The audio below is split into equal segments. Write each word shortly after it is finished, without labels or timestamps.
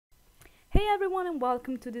Hey everyone, and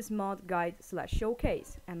welcome to this mod guide slash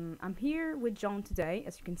showcase. And I'm here with John today.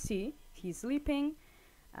 As you can see, he's sleeping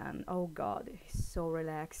and oh god, he's so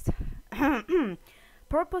relaxed.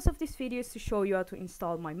 Purpose of this video is to show you how to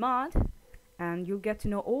install my mod, and you'll get to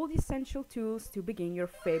know all the essential tools to begin your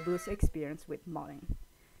fabulous experience with modding.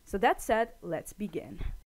 So that said, let's begin.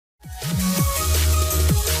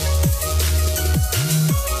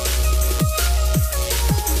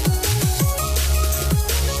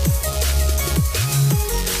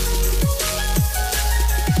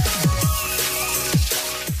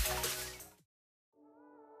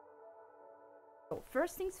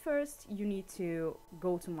 First things first, you need to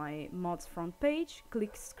go to my mods front page,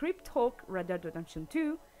 click Script Hook Red Dead Redemption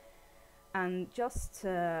 2, and just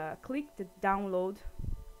click the download.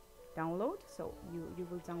 So you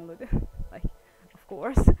will download it, like, of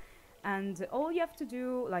course. And all you have to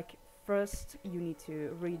do, like, first you need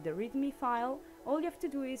to read the README file. All you have to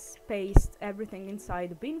do is paste everything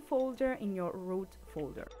inside the bin folder in your root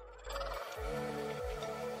folder.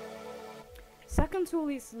 Second tool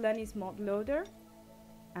is Lenny's Mod Loader,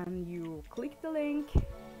 and you click the link.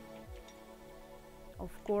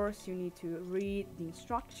 Of course, you need to read the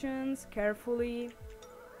instructions carefully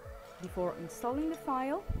before installing the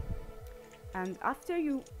file. And after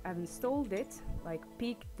you have installed it, like,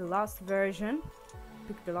 pick the last version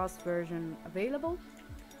available.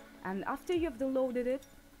 And after you have downloaded it,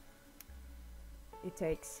 it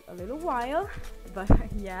takes a little while, but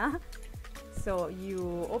yeah. So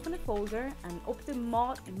you open the folder and open the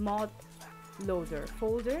mod loader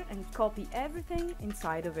folder and copy everything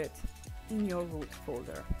inside of it in your root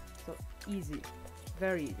folder. So easy,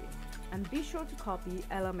 very easy. And be sure to copy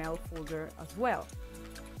LML folder as well.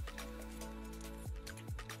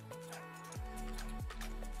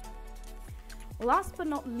 Last but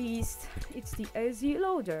not least, it's the AZ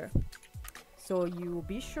loader. So you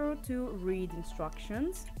be sure to read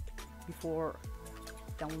instructions before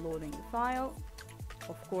downloading the file.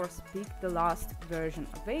 Of course, pick the last version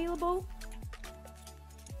available.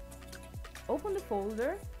 Open the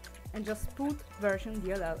folder and just put version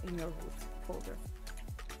DLL in your root folder.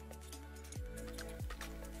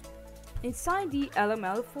 Inside the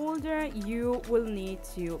LML folder, you will need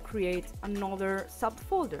to create another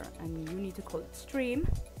subfolder, and you need to call it stream.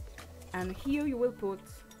 And here you will put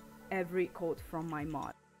every code from my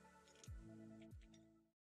mod.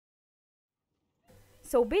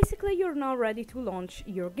 So basically, you're now ready to launch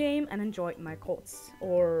your game and enjoy my codes,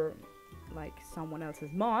 or like someone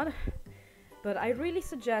else's mod. But I really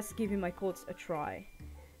suggest giving my codes a try.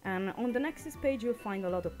 And on the Nexus page you'll find a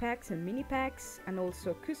lot of packs and mini packs, and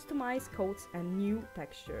also customized codes and new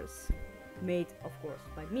textures. Made, of course,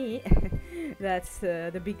 by me. That's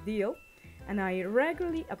the big deal. And I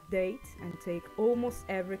regularly update and take almost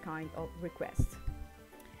every kind of request.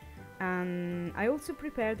 And I also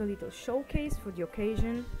prepared a little showcase for the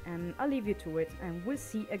occasion, and I'll leave you to it, and we'll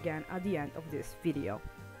see again at the end of this video.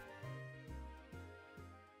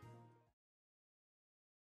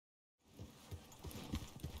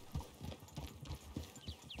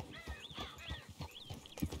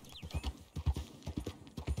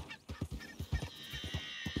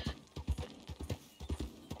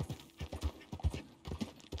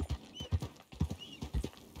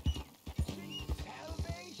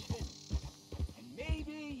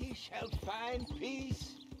 Shall find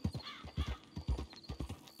peace.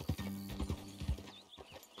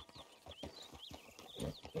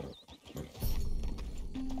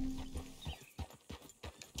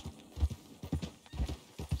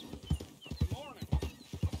 Good morning.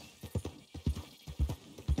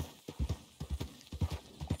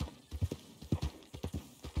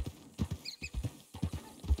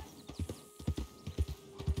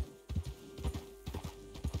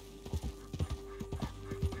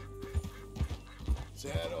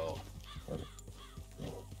 Settle.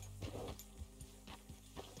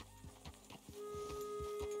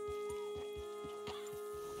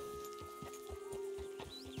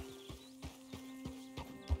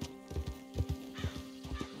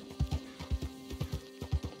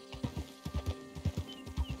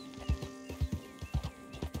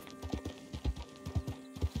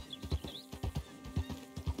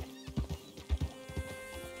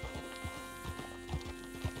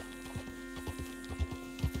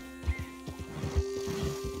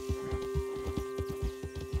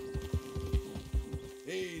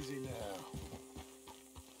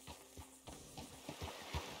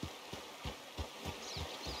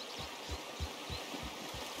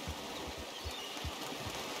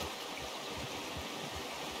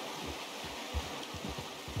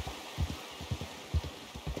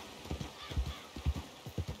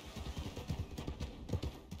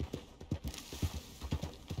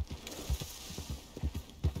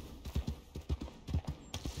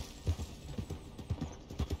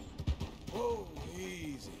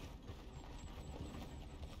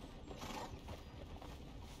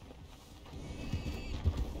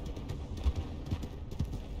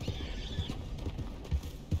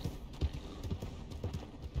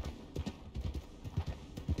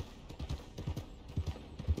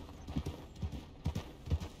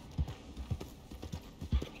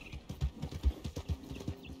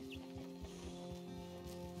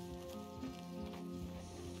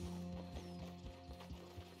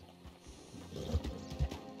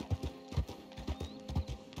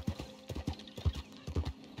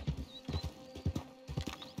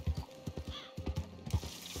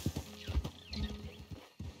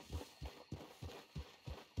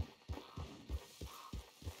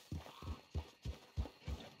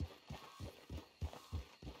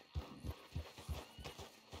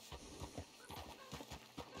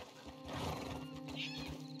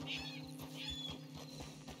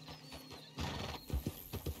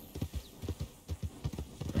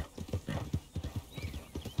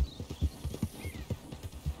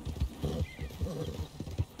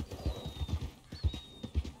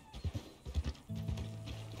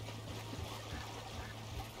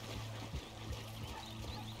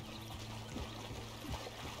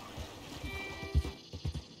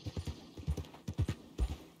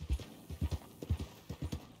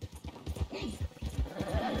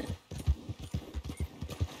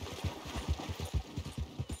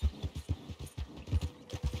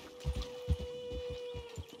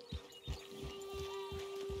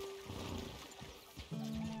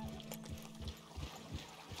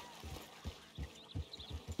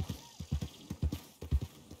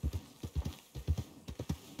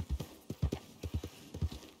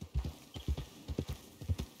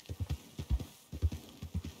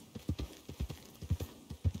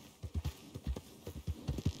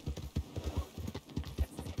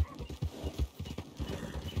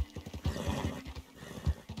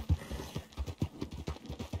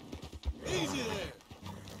 Easy there.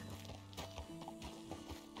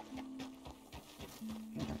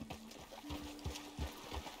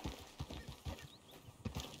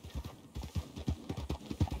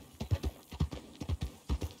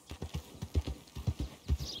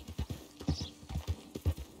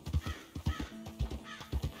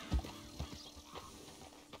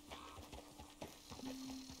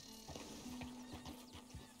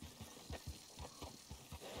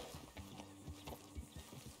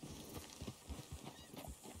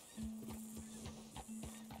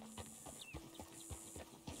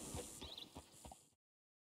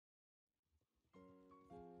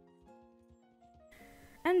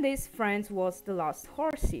 And this, friends, was the last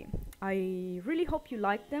horsey. I really hope you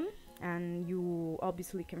liked them, and you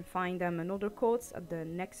obviously can find them and other codes at the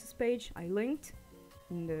Nexus page I linked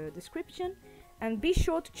in the description. And be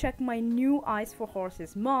sure to check my new Eyes for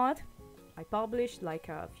Horses mod I published like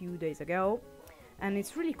a few days ago, and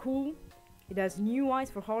it's really cool. It has new eyes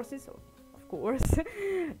for horses, of course,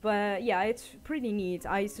 but yeah, it's pretty neat.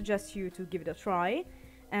 I suggest you to give it a try,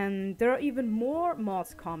 and there are even more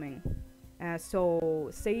mods coming. So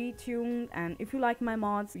stay tuned, and if you like my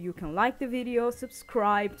mods, you can like the video,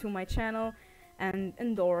 subscribe to my channel, and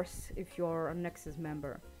endorse if you're a Nexus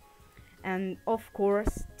member. And of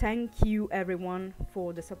course, thank you everyone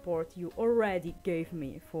for the support you already gave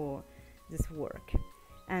me for this work.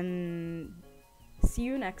 And see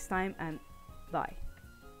you next time, and bye.